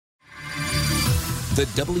The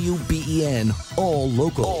WBEN All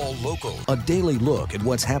Local. All Local. A daily look at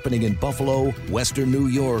what's happening in Buffalo, Western New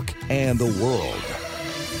York, and the world.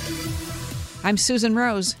 I'm Susan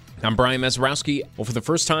Rose. I'm Brian Mazurowski. Well, for the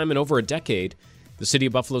first time in over a decade, the City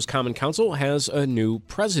of Buffalo's Common Council has a new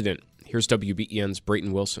president. Here's WBEN's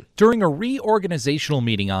Brayton Wilson. During a reorganizational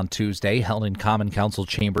meeting on Tuesday held in Common Council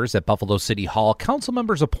chambers at Buffalo City Hall, council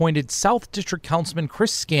members appointed South District Councilman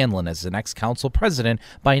Chris Scanlon as the next council president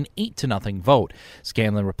by an 8-0 vote.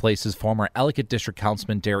 Scanlon replaces former Ellicott District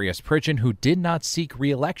Councilman Darius Pridgeon, who did not seek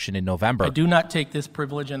re-election in November. I do not take this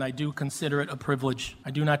privilege, and I do consider it a privilege.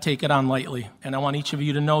 I do not take it on lightly, and I want each of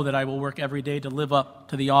you to know that I will work every day to live up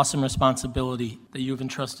to the awesome responsibility that you've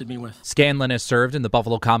entrusted me with. Scanlon has served in the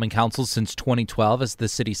Buffalo Common Council since 2012 as the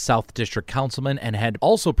city's South District Councilman and had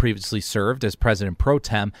also previously served as President Pro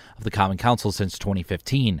Tem of the Common Council since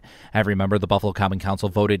 2015. Every member of the Buffalo Common Council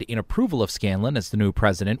voted in approval of Scanlon as the new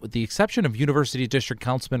president, with the exception of University District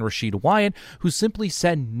Councilman Rashid Wyatt, who simply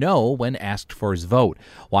said no when asked for his vote.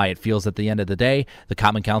 Wyatt feels at the end of the day, the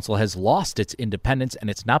Common Council has lost its independence, and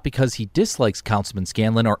it's not because he dislikes Councilman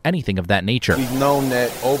Scanlon or anything of that nature. We've known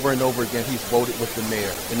that over and over again he's voted with the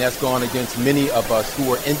mayor, and that's gone against many of us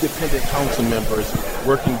who are independent council members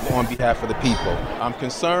working on behalf of the people. I'm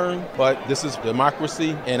concerned, but this is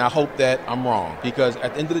democracy, and I hope that I'm wrong, because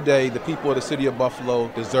at the end of the day, the people of the city of Buffalo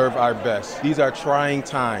deserve our best. These are trying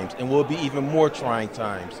times, and will be even more trying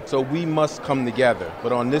times. So we must come together.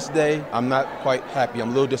 But on this day, I'm not quite happy.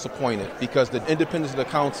 I'm a little disappointed, because the independence of the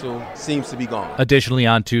council seems to be gone. Additionally,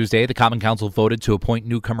 on Tuesday, the Common Council voted to appoint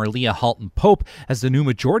newcomer Leah Halton Pope as the new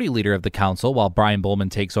majority leader of the council, while Brian Bowman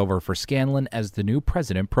takes over for Scanlon as the new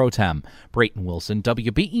president pro tem. Brayton Wilson,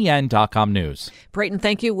 WBEN.com News. Brayton,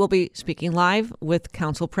 thank you. We'll be speaking live with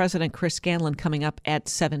Council President Chris Scanlon coming up at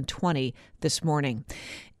 7:20 this morning.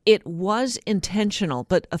 It was intentional,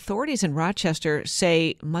 but authorities in Rochester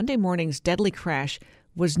say Monday morning's deadly crash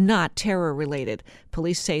was not terror-related.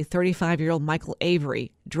 Police say 35-year-old Michael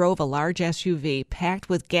Avery drove a large SUV packed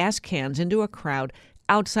with gas cans into a crowd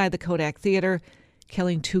outside the Kodak Theater,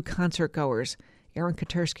 killing 2 concertgoers. Aaron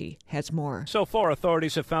Katersky has more. So far,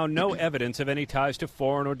 authorities have found no evidence of any ties to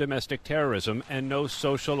foreign or domestic terrorism and no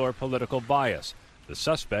social or political bias. The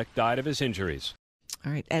suspect died of his injuries.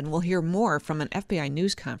 All right, and we'll hear more from an FBI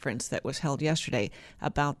news conference that was held yesterday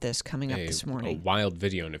about this coming up this morning. A wild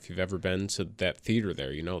video, and if you've ever been to that theater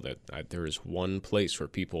there, you know that there is one place where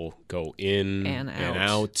people go in and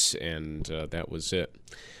out, and that was it.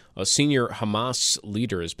 A senior Hamas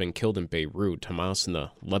leader has been killed in Beirut. Hamas and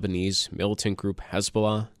the Lebanese militant group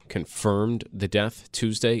Hezbollah confirmed the death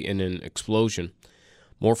Tuesday in an explosion.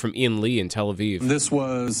 More from Ian Lee in Tel Aviv. This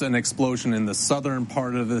was an explosion in the southern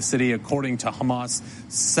part of the city. According to Hamas,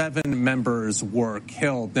 7 members were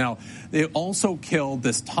killed. Now, they also killed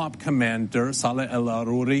this top commander, Saleh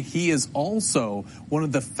El-Aruri. He is also one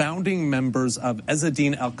of the founding members of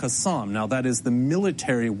Ezzedine al-Qassam. Now, that is the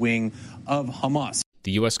military wing of Hamas.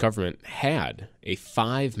 The U.S. government had a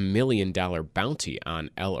 $5 million bounty on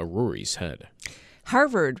El-Aruri's head.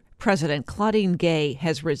 Harvard President Claudine Gay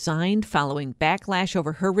has resigned following backlash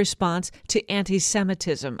over her response to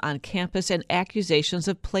anti-Semitism on campus and accusations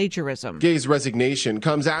of plagiarism. Gay's resignation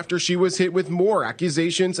comes after she was hit with more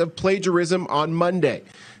accusations of plagiarism on Monday.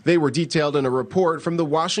 They were detailed in a report from the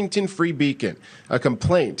Washington Free Beacon, a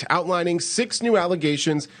complaint outlining 6 new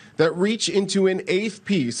allegations that reach into an 8th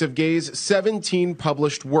piece of Gay's 17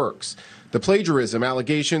 published works. The plagiarism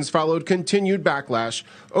allegations followed continued backlash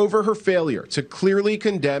over her failure to clearly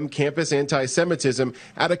condemn campus anti-Semitism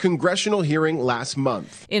at a congressional hearing last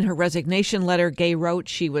month. In her resignation letter, Gay wrote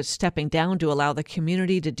she was stepping down to allow the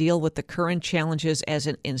community to deal with the current challenges as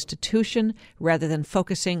an institution rather than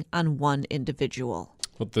focusing on one individual.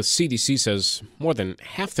 Well, the CDC says more than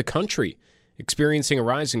half the country experiencing a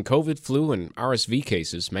rise in COVID, flu, and RSV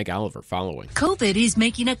cases. Meg Oliver following. COVID is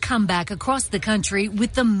making a comeback across the country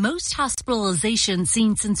with the most hospitalizations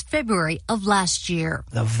seen since February of last year.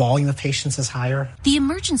 The volume of patients is higher. The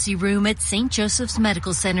emergency room at St. Joseph's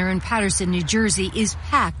Medical Center in Paterson, New Jersey is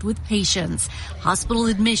packed with patients. Hospital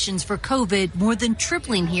admissions for COVID more than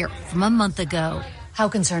tripling here from a month ago. How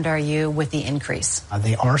concerned are you with the increase?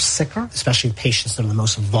 They are sicker, especially patients that are the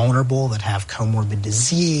most vulnerable, that have comorbid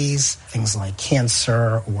disease, things like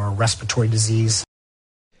cancer or respiratory disease.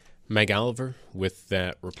 Meg Oliver with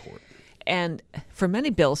that report. And for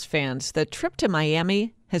many Bills fans, the trip to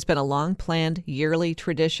Miami has been a long-planned yearly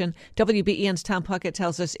tradition. WBEN's Tom Puckett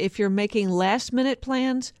tells us if you're making last-minute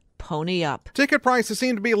plans, pony up. Ticket prices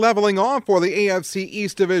seem to be leveling off for the AFC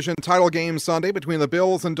East Division title game Sunday between the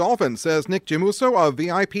Bills and Dolphins, says Nick Giamuso of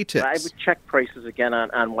VIP Tips. I would check prices again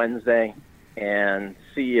on Wednesday. and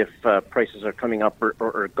see if prices are coming up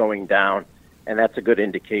or going down. And that's a good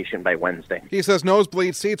indication by Wednesday. He says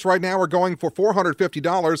nosebleed seats right now are going for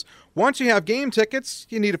 $450. Once you have game tickets,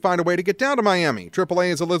 you need to find a way to get down to Miami.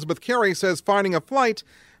 AAA's Elizabeth Carey says finding a flight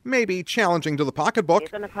may be challenging to the pocketbook.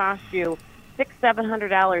 It's going to cost you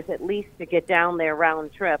 $600-700 at least to get down there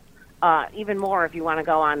round trip. Even more if you want to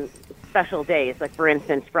go on special days, like, for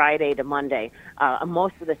instance, Friday to Monday.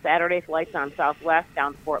 Most of the Saturday flights on Southwest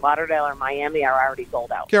down to Fort Lauderdale or Miami are already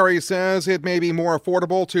sold out. Carey says it may be more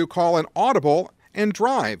affordable to call an audible and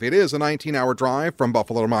drive. It is a 19-hour drive from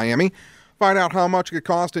Buffalo to Miami. Find out how much it could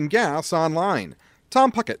cost in gas online.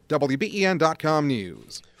 Tom Puckett, WBEN.com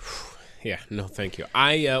News. Yeah, no, thank you.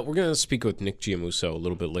 We're going to speak with Nick Giamuso a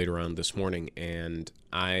little bit later on this morning, and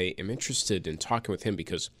I am interested in talking with him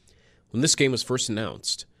because when this game was first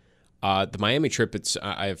announced, the Miami trip,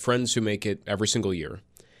 I have friends who make it every single year.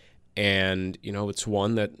 And, it's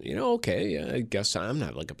one that, okay, I guess I'm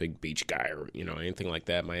not like a big beach guy or, anything like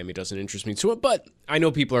that. Miami doesn't interest me too much, but I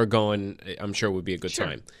know people are going. I'm sure it would be a good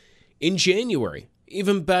time. In January,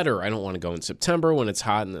 even better. I don't want to go in September when it's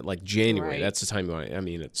hot, and like January, That's the time you want.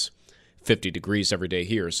 It's 50 degrees every day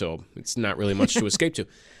here, so it's not really much to escape to.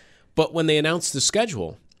 But when they announced the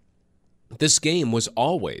schedule, this game was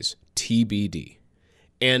always TBD.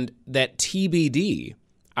 And that TBD,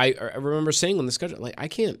 I remember saying on the schedule, like, I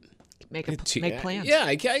can't make plans. Yeah,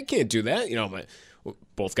 I can't do that. We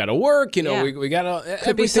both got to work. We got to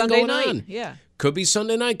could be Sunday night. On. Yeah, could be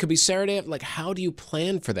Sunday night. Could be Saturday. Like, how do you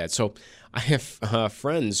plan for that? So I have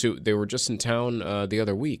friends who they were just in town the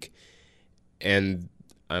other week, and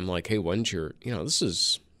I'm like, hey, when's your? This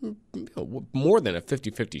is more than a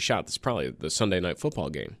 50-50 shot. This is probably the Sunday night football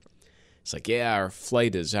game. It's like, yeah, our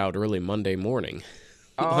flight is out early Monday morning.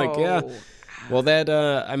 Like, yeah. Well, that,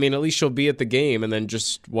 at least you'll be at the game and then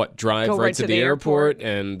just, drive right to the airport,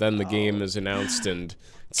 and then the game is announced, and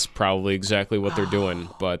it's probably exactly what they're doing.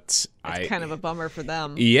 But it's kind of a bummer for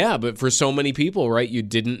them. Yeah, but for so many people, right, you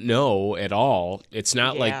didn't know at all. It's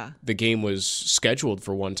not like the game was scheduled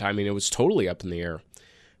for one time. It was totally up in the air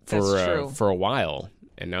for a while.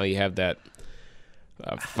 And now you have that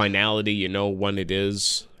finality, when it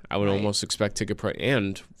is. I would almost expect ticket price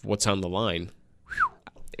and what's on the line.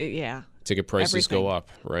 Yeah. Ticket prices go up,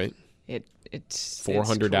 right? It's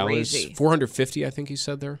 $400, $450, I think he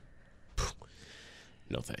said there.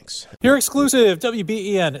 No thanks. Your exclusive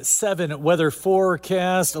WBEN 7 weather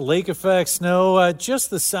forecast. Lake effect snow just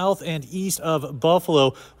the south and east of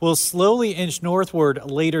Buffalo will slowly inch northward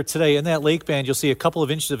later today. In that lake band, you'll see a couple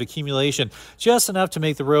of inches of accumulation, just enough to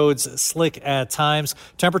make the roads slick at times.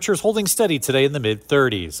 Temperatures holding steady today in the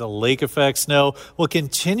mid-30s. Lake effect snow will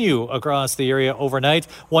continue across the area overnight.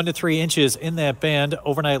 1 to 3 inches in that band.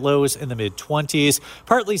 Overnight lows in the mid-20s.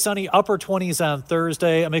 Partly sunny, upper 20s on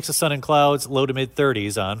Thursday. A mix of sun and clouds, low to mid-30s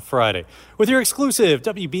on Friday. With your exclusive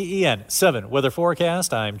WBEN 7 weather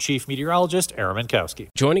forecast, I'm Chief Meteorologist Aaron Minkowski.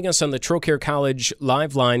 Joining us on the Trocaire College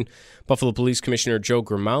Live Line, Buffalo Police Commissioner Joe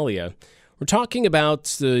Gramaglia. We're talking about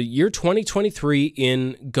the year 2023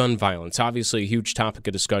 in gun violence. Obviously a huge topic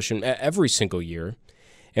of discussion every single year.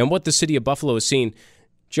 And what the city of Buffalo has seen.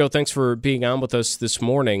 Joe, thanks for being on with us this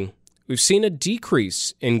morning. We've seen a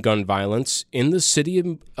decrease in gun violence in the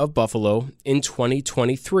city of Buffalo in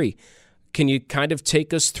 2023. Can you kind of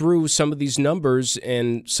take us through some of these numbers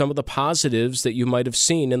and some of the positives that you might have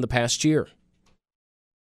seen in the past year?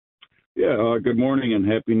 Yeah, good morning and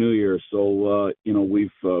Happy New Year. So,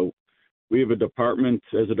 we have a department,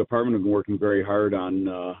 as a department, have been working very hard on,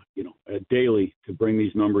 daily to bring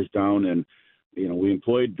these numbers down. And, we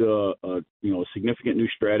employed, a significant new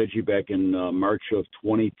strategy back in March of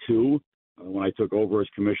 22 when I took over as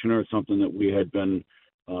commissioner. It's something that we had been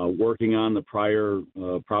working on the prior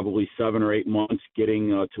probably 7 or 8 months,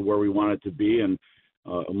 getting to where we wanted to be, and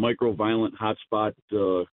a micro-violent hotspot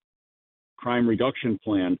crime reduction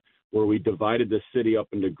plan where we divided the city up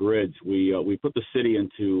into grids. We put the city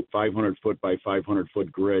into 500-foot by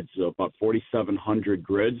 500-foot grids, about 4,700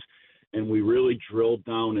 grids, and we really drilled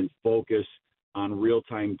down and focused on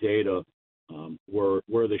real-time data where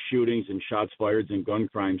the shootings and shots fired and gun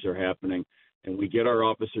crimes are happening. And we get our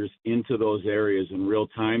officers into those areas in real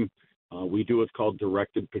time. We do what's called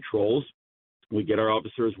directed patrols. We get our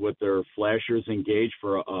officers with their flashers engaged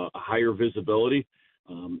for a higher visibility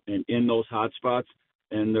and in those hotspots.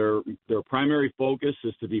 And their primary focus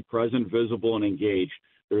is to be present, visible, and engaged.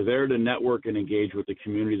 They're there to network and engage with the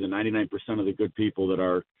community, the 99% of the good people that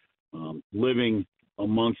are living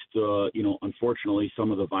amongst, unfortunately,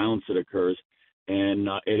 some of the violence that occurs. And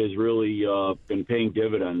it has really been paying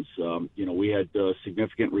dividends. We had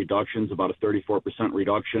significant reductions, about a 34%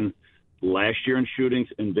 reduction last year in shootings.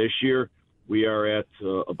 And this year, we are at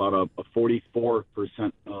about a 44%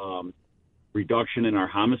 reduction in our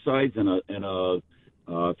homicides and a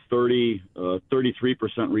 33%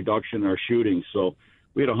 reduction in our shootings. So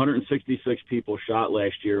we had 166 people shot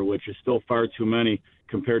last year, which is still far too many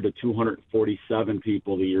compared to 247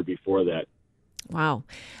 people the year before that. Wow.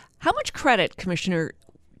 How much credit, Commissioner,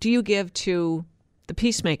 do you give to the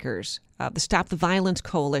peacemakers, the Stop the Violence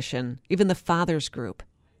Coalition, even the Fathers Group?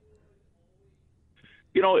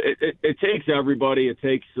 You know, it takes everybody. It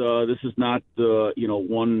takes this is not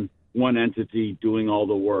one entity doing all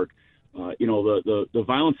the work. The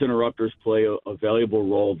violence interrupters play a valuable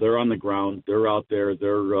role. They're on the ground. They're out there.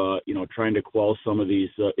 They're trying to quell some of these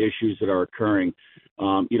issues that are occurring.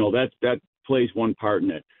 That plays one part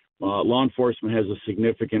in it. Law enforcement has a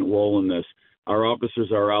significant role in this. Our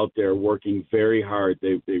officers are out there working very hard.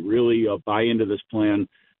 They really buy into this plan,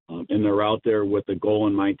 and they're out there with the goal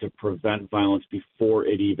in mind to prevent violence before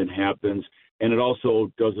it even happens. And it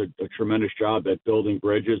also does a tremendous job at building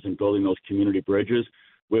bridges and building those community bridges.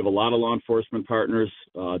 We have a lot of law enforcement partners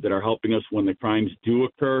that are helping us when the crimes do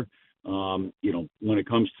occur. When it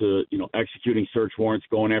comes to, executing search warrants,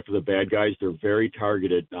 going after the bad guys, they're very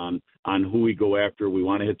targeted on who we go after. We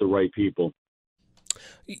want to hit the right people.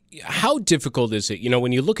 How difficult is it,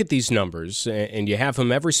 when you look at these numbers and you have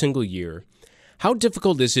them every single year, how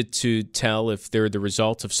difficult is it to tell if they're the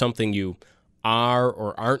result of something you are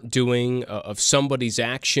or aren't doing, of somebody's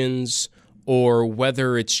actions, or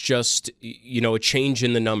whether it's just, a change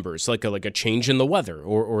in the numbers, like a change in the weather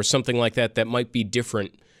or something like that might be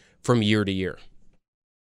different from year to year?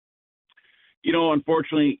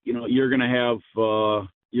 Unfortunately, you're going to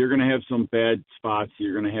have some bad spots.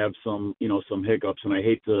 You're going to have some hiccups, and I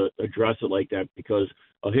hate to address it like that because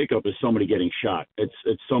a hiccup is somebody getting shot. It's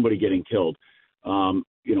somebody getting killed.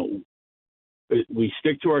 We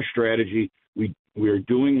stick to our strategy. We are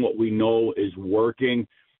doing what we know is working.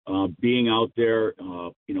 Being out there,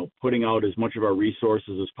 putting out as much of our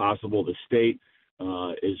resources as possible. The state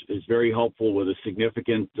is very helpful with a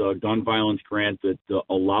significant gun violence grant that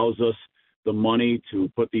allows us the money to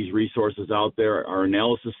put these resources out there. Our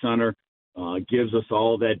analysis center gives us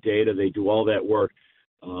all that data. They do all that work.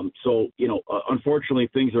 Unfortunately,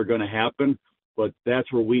 things are going to happen, but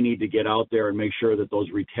that's where we need to get out there and make sure that those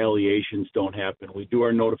retaliations don't happen. We do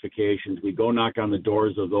our notifications. We go knock on the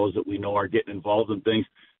doors of those that we know are getting involved in things.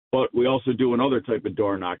 But we also do another type of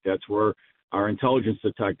door knock. That's where our intelligence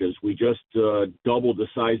detectives, we just doubled the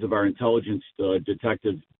size of our intelligence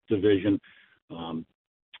detective division.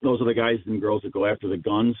 Those are the guys and girls that go after the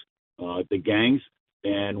guns, the gangs,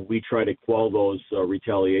 and we try to quell those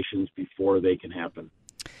retaliations before they can happen.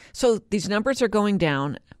 So these numbers are going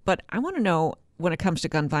down, but I want to know, when it comes to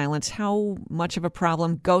gun violence, how much of a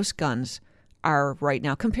problem ghost guns are right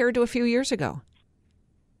now compared to a few years ago.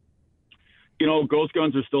 Ghost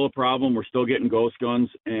guns are still a problem. We're still getting ghost guns.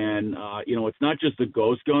 And, it's not just the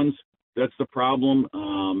ghost guns that's the problem.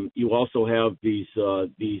 You also have these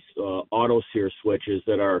auto sear switches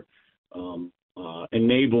that are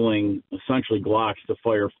enabling essentially Glocks to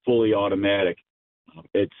fire fully automatic.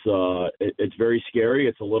 It's very scary.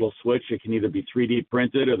 It's a little switch. It can either be 3D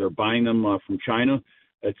printed or they're buying them from China.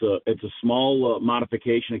 It's a small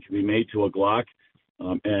modification. It can be made to a Glock.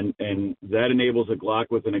 And that enables a Glock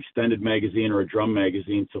with an extended magazine or a drum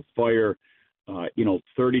magazine to fire,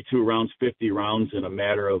 32 rounds, 50 rounds in a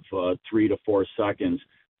matter of 3 to 4 seconds.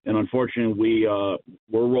 And unfortunately,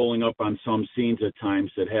 we're rolling up on some scenes at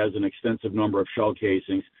times that has an extensive number of shell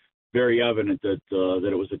casings. Very evident that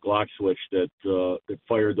it was a Glock switch that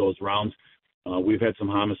fired those rounds. We've had some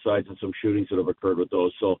homicides and some shootings that have occurred with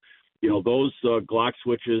those. So, those Glock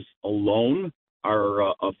switches alone are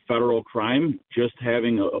a federal crime. Just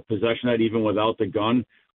having a possession of that, even without the gun,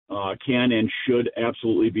 can and should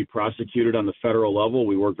absolutely be prosecuted on the federal level.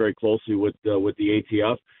 We work very closely with the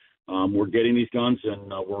ATF. We're getting these guns,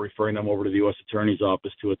 and we're referring them over to the U.S. Attorney's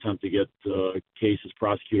Office to attempt to get cases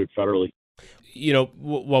prosecuted federally.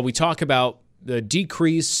 While we talk about the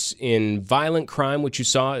decrease in violent crime, which you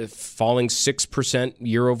saw falling 6%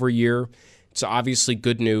 year over year, it's obviously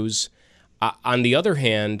good news. On the other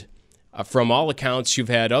hand, from all accounts, you've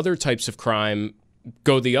had other types of crime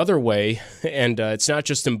go the other way, and it's not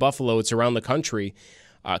just in Buffalo, it's around the country,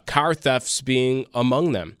 car thefts being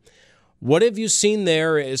among them. What have you seen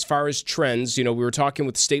there as far as trends? We were talking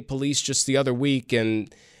with state police just the other week,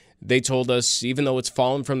 and they told us even though it's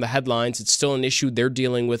fallen from the headlines, it's still an issue they're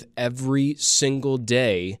dealing with every single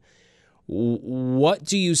day. What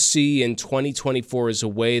do you see in 2024 as a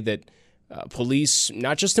way that police,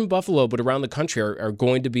 not just in Buffalo, but around the country, are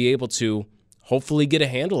going to be able to hopefully get a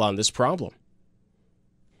handle on this problem?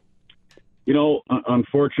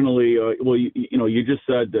 Unfortunately, you just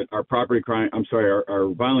said that our our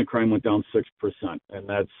violent crime went down 6%, and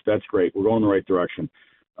that's great. We're going in the right direction.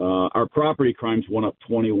 Our property crimes went up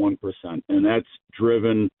 21%, and that's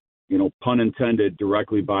driven, pun intended,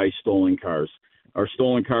 directly by stolen cars. Our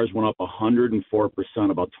stolen cars went up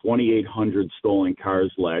 104%, about 2,800 stolen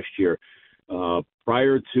cars last year.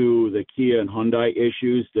 Prior to the Kia and Hyundai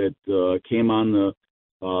issues that came on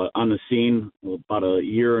the scene about a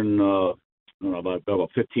year and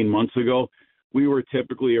about 15 months ago, we were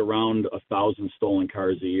typically around 1,000 stolen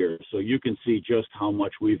cars a year. So you can see just how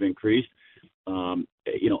much we've increased. And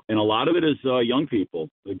a lot of it is young people,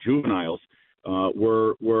 the juveniles.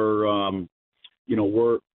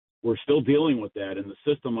 We're still dealing with that, and the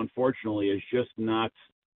system, unfortunately, is just not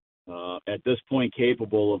at this point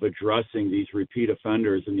capable of addressing these repeat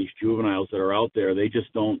offenders and these juveniles that are out there. They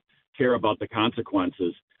just don't care about the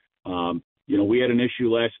consequences. We had an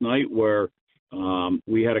issue last night where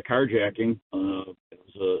we had a carjacking.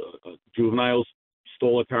 Juveniles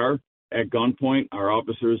stole a car at gunpoint. Our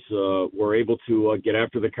officers were able to get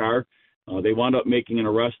after the car. They wound up making an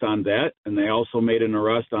arrest on that, and they also made an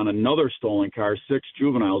arrest on another stolen car. 6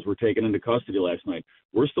 juveniles were taken into custody last night.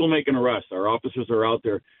 We're still making arrests. Our officers are out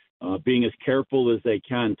there being as careful as they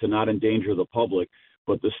can to not endanger the public.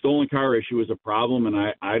 But the stolen car issue is a problem,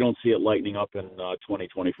 and I don't see it lightening up in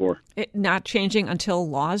 2024. It not changing until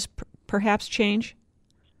laws perhaps change?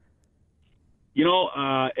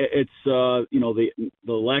 It's the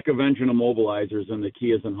lack of engine immobilizers in the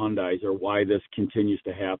Kias and Hyundais are why this continues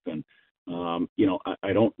to happen.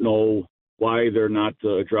 I don't know why they're not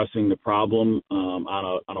addressing the problem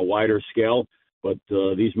on a wider scale, but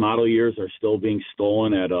these model years are still being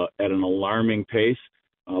stolen at an alarming pace.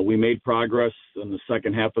 We made progress in the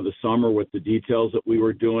second half of the summer with the details that we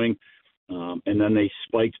were doing, and then they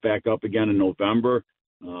spiked back up again in November.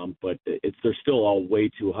 But they're still all way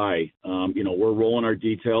too high. We're rolling our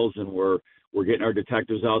details and we're getting our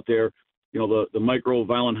detectives out there. The micro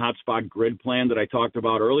violent hotspot grid plan that I talked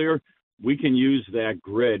about earlier, we can use that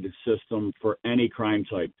grid system for any crime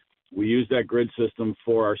type. We use that grid system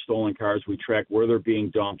for our stolen cars. We track where they're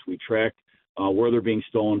being dumped. We track where they're being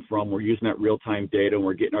stolen from. We're using that real-time data, and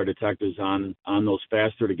we're getting our detectives on those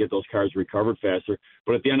faster to get those cars recovered faster.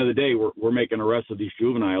 But at the end of the day, we're making arrests of these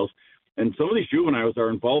juveniles. And some of these juveniles are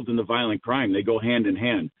involved in the violent crime. They go hand in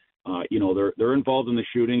hand. They're involved in the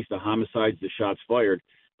shootings, the homicides, the shots fired,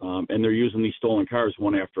 and they're using these stolen cars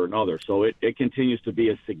one after another. So it continues to be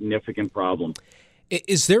a significant problem.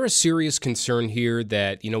 Is there a serious concern here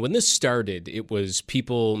that, when this started, it was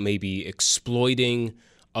people maybe exploiting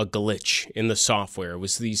a glitch in the software? It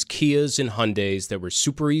was these Kias and Hyundais that were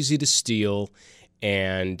super easy to steal,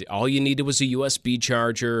 and all you needed was a USB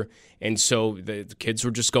charger, and so the kids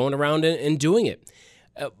were just going around and doing it.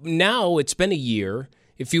 Now it's been a year.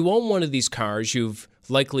 If you own one of these cars, you've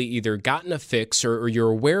likely either gotten a fix or you're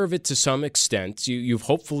aware of it to some extent. You've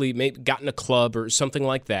hopefully maybe gotten a club or something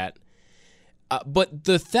like that. But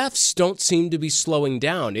the thefts don't seem to be slowing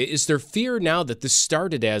down. Is there fear now that this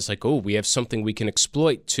started as we have something we can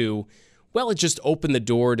exploit to, it just opened the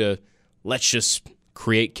door to let's just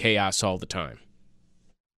create chaos all the time?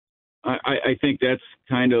 I think that's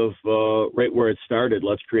kind of right where it started.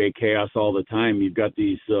 Let's create chaos all the time. You've got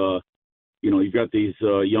these,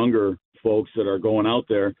 younger folks that are going out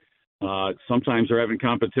there. Sometimes they're having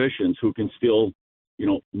competitions who can steal,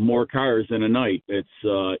 more cars in a night. It's,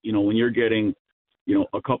 when you're getting,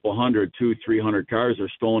 a couple hundred, 200-300 cars are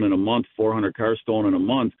stolen in a month, 400 cars stolen in a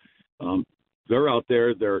month. They're out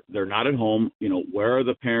there. They're not at home. Where are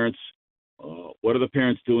the parents? What are the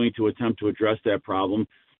parents doing to attempt to address that problem?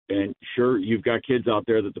 And sure, you've got kids out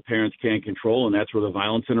there that the parents can't control, and that's where the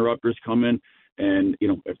violence interrupters come in. And,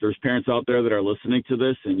 if there's parents out there that are listening to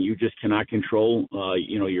this and you just cannot control,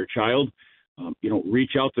 your child,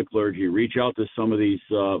 reach out to clergy, reach out to some of these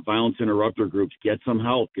violence interrupter groups, get some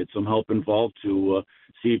help involved to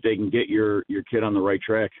see if they can get your kid on the right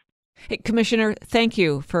track. Hey, Commissioner, thank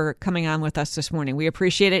you for coming on with us this morning. We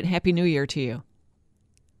appreciate it. Happy New Year to you.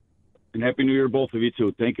 And Happy New Year to both of you,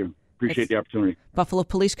 too. Thank you. Appreciate the opportunity. Buffalo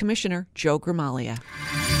Police Commissioner Joe Gramaglia.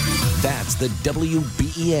 That's the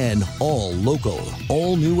WBEN All Local.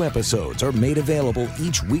 All new episodes are made available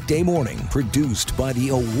each weekday morning, produced by the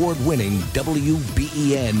award-winning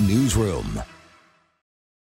WBEN Newsroom.